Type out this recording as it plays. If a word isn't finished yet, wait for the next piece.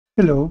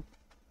Hello,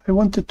 I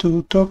wanted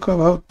to talk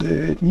about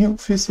the new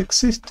physics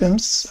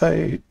systems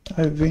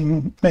I've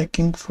been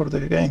making for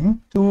the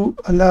game to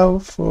allow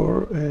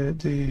for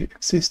the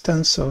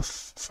existence of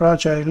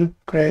fragile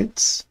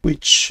crates,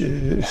 which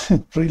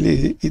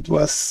really it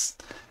was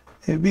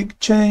a big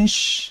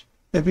change,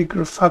 a big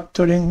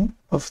refactoring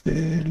of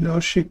the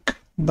logic,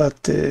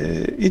 but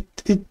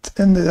it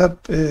ended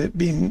up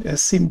being a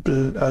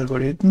simple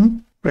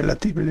algorithm,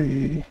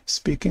 relatively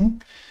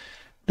speaking.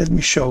 Let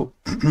me show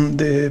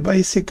the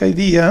basic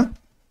idea.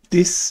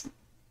 This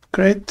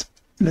crate,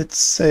 let's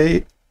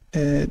say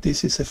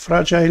this is a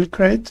fragile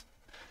crate.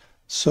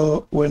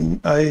 So when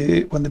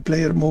the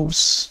player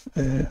moves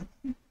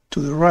to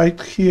the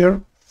right here,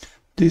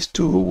 these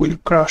two will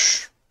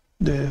crush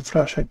the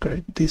fragile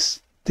crate.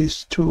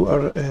 These two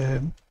are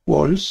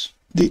walls.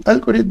 The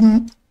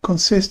algorithm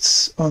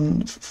consists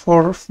on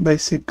 4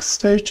 basic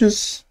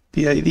stages.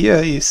 The idea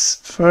is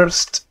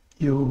first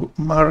you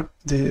mark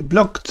the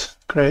blocked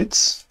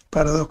crates.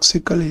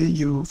 Paradoxically,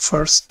 you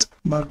first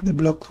mark the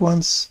blocked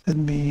ones. Let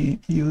me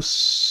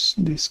use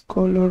this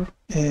color.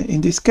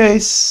 In this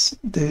case,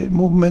 the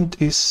movement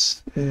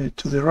is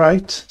to the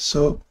right.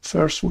 So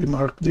first we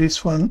mark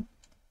this one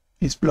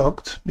is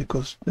blocked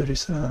because there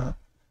is a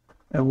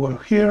wall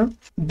here.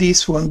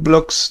 This one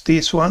blocks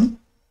this one.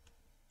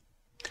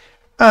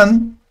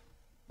 And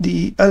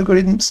the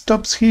algorithm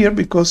stops here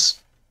because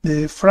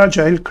the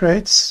fragile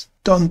crates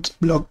don't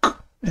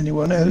block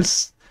anyone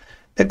else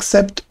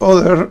except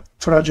other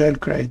fragile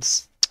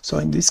crates. So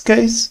in this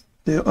case,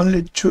 the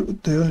only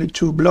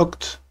two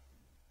blocked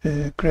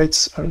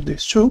crates are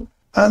these two,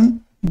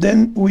 and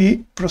then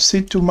we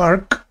proceed to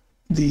mark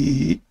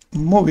the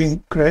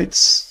moving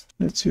crates.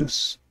 Let's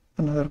use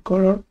another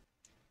color.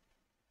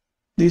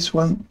 This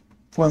one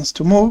wants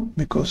to move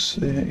because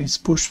it's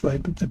pushed by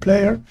the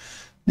player.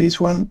 This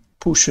one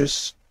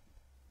pushes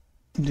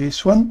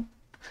this one.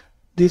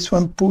 This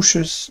one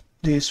pushes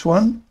this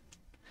one,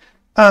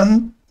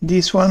 and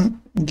this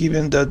one,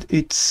 given that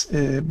it's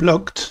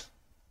blocked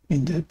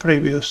in the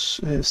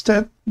previous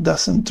step,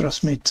 doesn't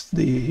transmit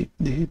the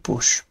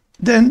push.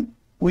 Then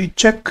we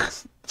check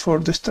for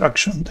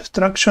destruction.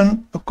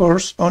 Destruction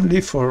occurs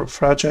only for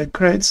fragile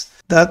crates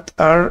that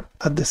are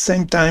at the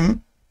same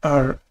time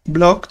are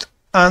blocked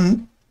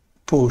and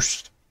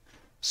pushed.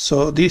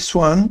 So this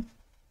one,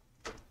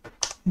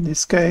 in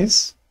this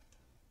case,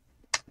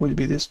 will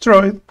be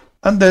destroyed,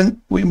 and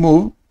then we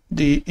move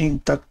the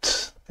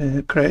intact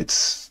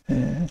crates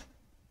and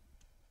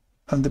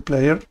the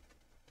player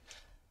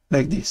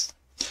like this.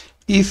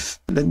 If,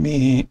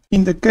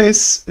 in the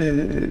case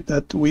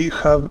that we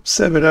have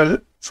several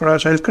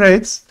fragile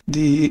crates,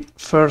 the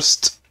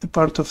first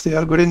part of the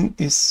algorithm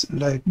is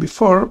like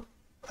before,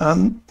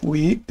 and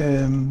we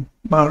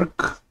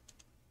mark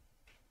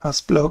as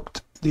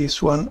blocked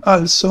this one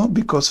also,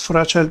 because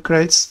fragile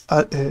crates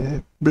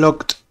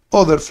blocked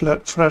other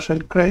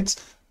fragile crates,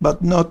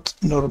 but not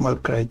normal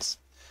crates.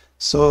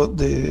 So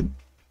the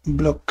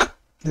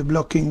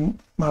blocking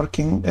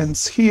marking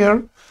ends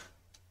here,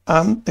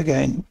 and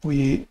again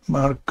we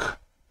mark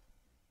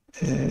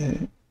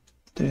the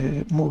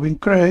moving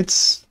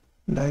crates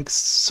like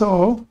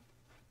so,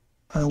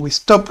 and we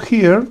stop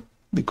here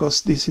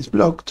because this is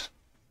blocked,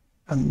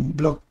 and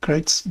blocked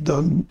crates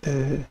don't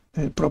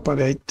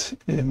propagate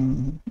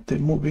the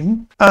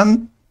moving.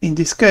 And in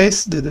this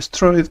case, the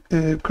destroyed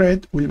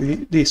crate will be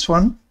this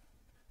one.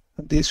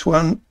 This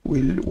one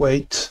will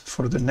wait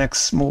for the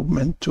next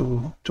movement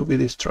to be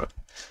destroyed.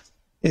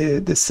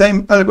 The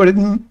same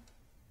algorithm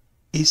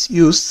is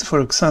used, for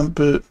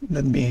example,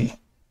 let me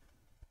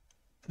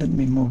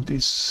move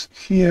this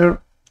here,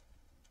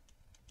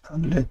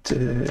 and let's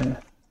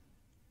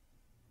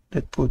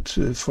put,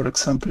 for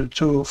example,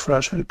 2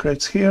 fragile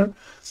crates here.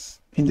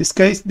 In this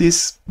case,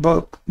 this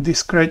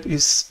crate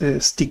is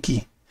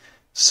sticky,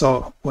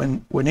 so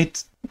when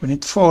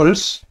it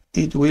falls,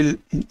 it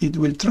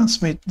will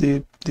transmit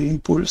the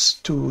impulse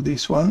to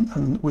this one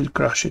and will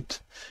crush it.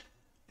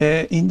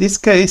 In this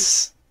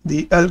case,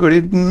 the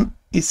algorithm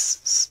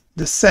is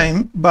the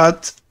same,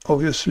 but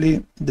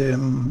obviously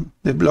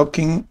the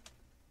blocking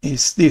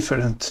is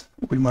different.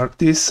 We mark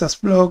this as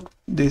blocked,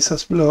 this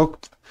as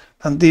blocked,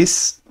 and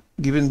this,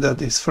 given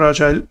that it's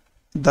fragile,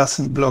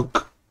 doesn't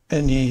block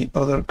any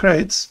other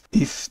crates.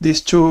 If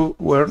these two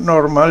were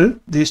normal,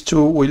 these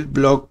two would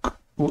block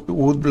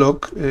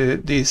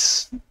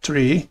this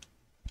 3,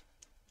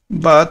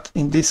 but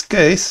in this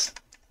case,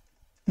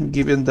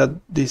 given that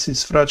this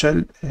is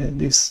fragile,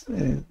 this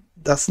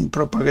doesn't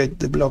propagate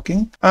the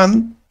blocking.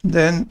 And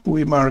then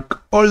we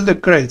mark all the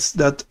crates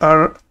that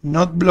are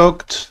not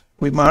blocked,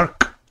 we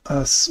mark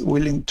as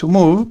willing to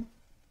move.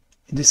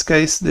 In this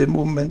case, the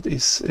movement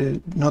is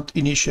not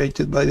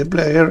initiated by the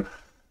player,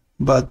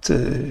 but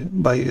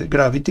by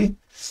gravity.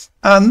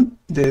 And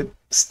the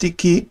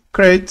sticky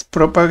crate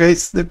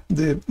propagates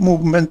the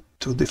movement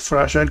to the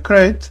fragile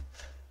crate,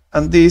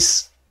 and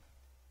this,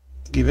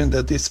 given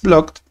that it's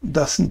blocked,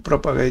 doesn't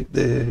propagate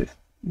the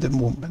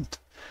movement.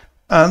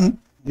 And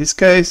in this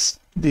case,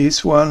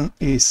 this one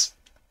is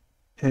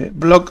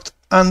blocked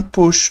and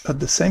push at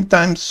the same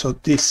time, so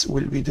this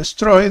will be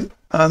destroyed,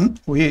 and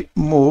we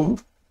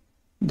move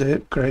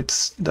the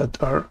crates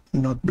that are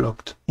not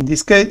blocked. In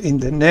this case, in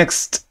the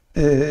next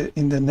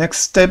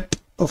step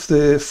of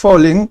the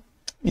falling,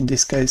 in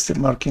this case the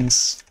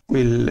markings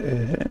will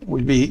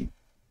be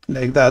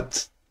like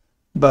that,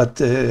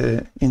 but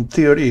in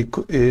theory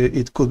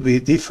it could be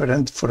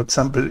different. For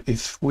example,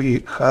 if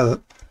we had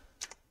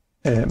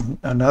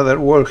another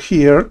wall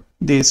here,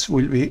 this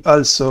will be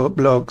also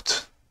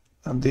blocked,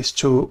 and these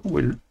two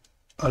will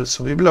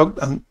also be blocked,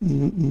 and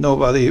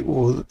nobody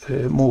would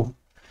move.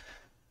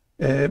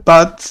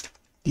 But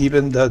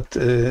given that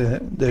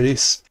there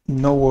is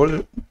no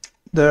wall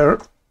there,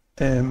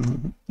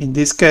 in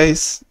this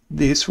case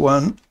this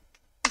one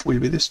will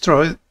be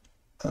destroyed,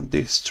 and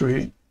this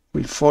tree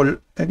will fall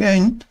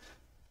again,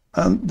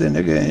 and then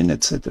again,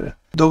 etc.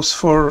 Those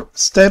 4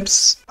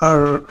 steps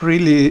are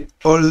really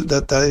all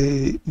that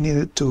I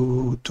needed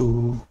to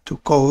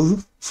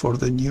code for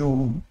the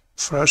new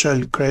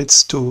fragile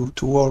crates to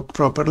work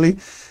properly.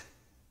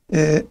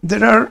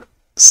 There are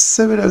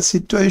several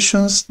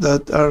situations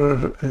that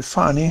are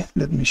funny.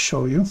 Let me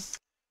show you.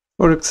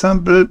 For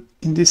example,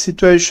 in this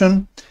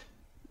situation,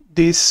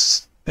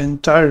 this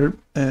entire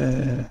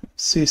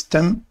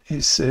system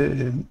is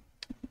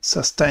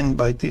sustained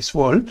by this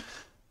wall,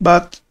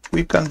 but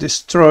we can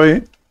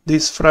destroy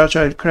this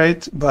fragile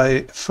crate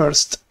by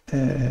first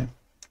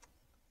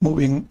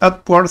moving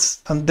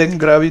upwards, and then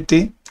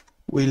gravity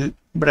will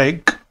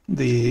break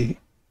the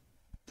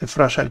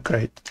fragile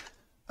crate.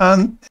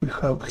 And we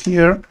have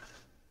here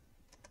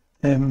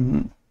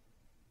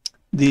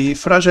the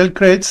fragile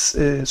crates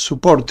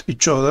support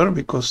each other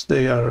because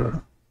they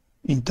are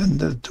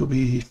intended to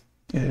be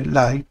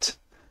light,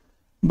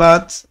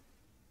 but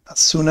as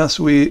soon as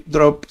we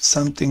drop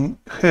something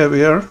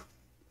heavier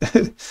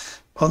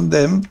on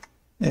them,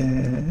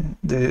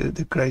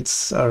 the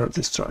crates are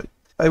destroyed.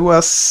 I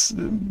was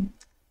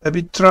a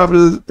bit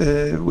troubled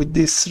with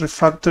this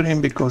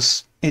refactoring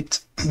because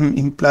it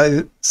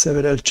implied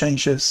several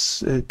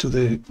changes to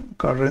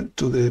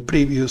the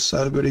previous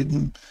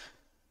algorithm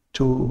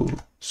to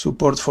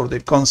support for the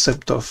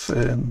concept of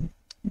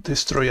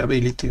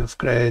destroyability of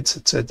crates,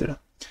 etc.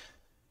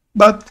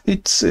 But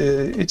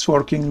it's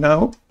working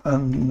now,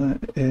 and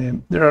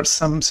there are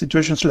some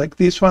situations like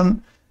this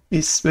one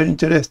is very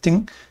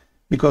interesting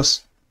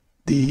because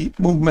the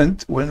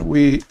movement, when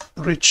we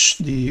reach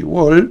the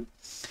wall,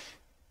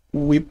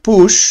 we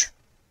push,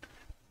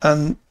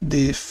 and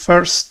the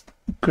first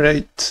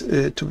crate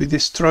to be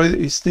destroyed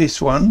is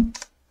this one,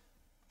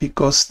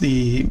 because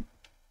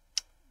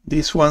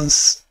these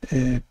ones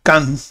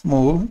can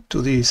move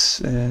to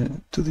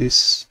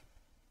this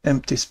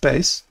empty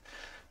space,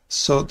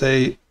 so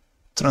they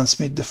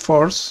transmit the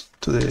force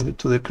to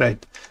the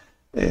crate.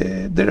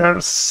 There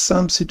are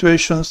some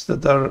situations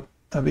that are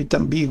a bit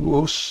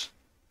ambiguous,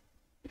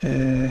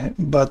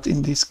 but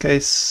in this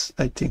case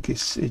I think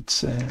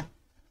it's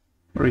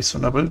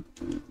reasonable,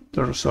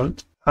 the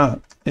result.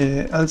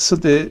 Also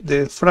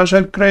the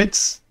fragile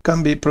crates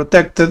can be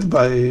protected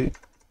by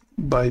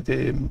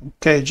the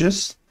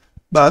cages,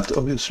 but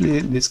obviously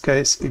in this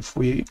case, if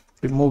we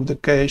remove the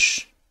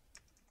cage,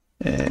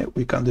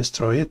 we can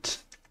destroy it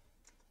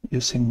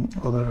using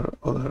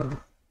other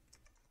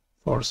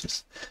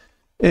forces.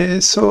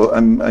 So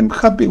I'm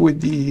happy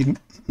with the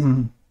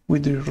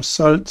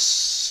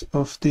results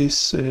of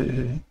this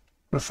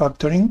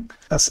refactoring,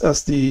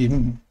 as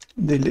the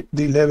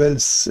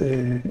levels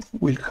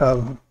will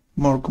have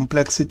more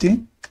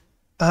complexity.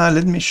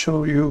 Let me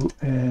show you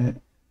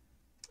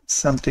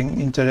something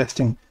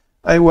interesting.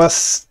 I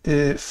was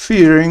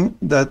fearing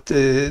that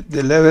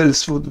the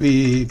levels would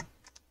be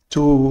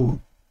too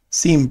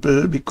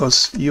simple,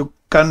 because you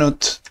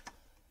cannot,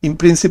 in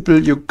principle,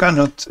 you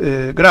cannot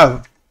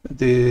grab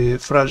the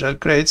fragile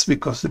crates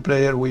because the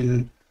player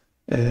will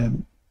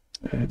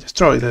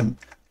destroy them.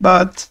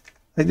 But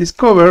I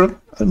discovered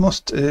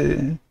almost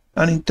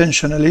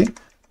unintentionally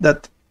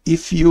that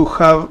if you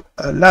have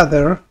a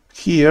ladder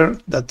here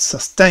that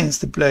sustains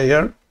the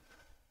player,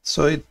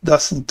 so it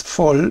doesn't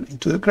fall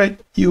into the crate,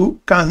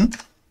 you can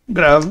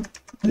grab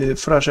the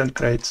fragile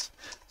crates.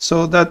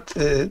 So that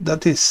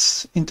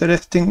is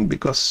interesting,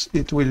 because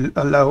it will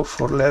allow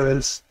for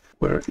levels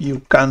where you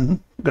can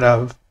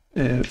grab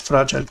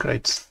fragile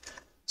crates.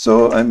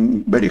 So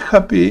I'm very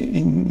happy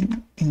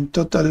in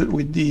total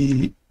with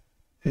the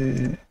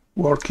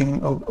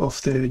working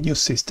of the new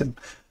system.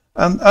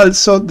 And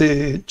also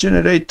the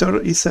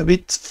generator is a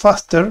bit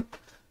faster,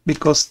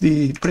 because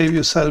the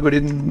previous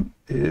algorithm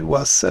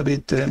was a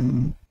bit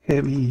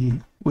heavy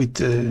with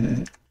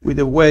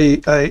the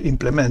way I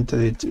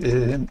implemented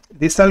it.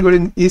 This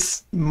algorithm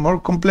is more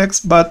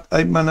complex, but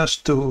I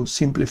managed to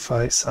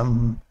simplify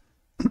some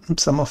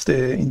of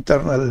the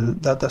internal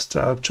data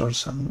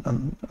structures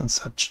and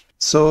such.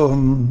 So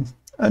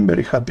I'm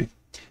very happy.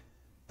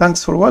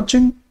 Thanks for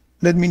watching.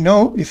 Let me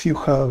know if you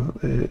have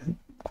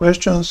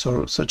questions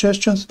or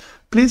suggestions.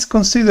 Please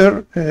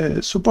consider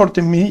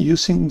supporting me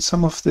using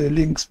some of the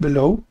links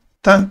below.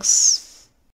 Thanks.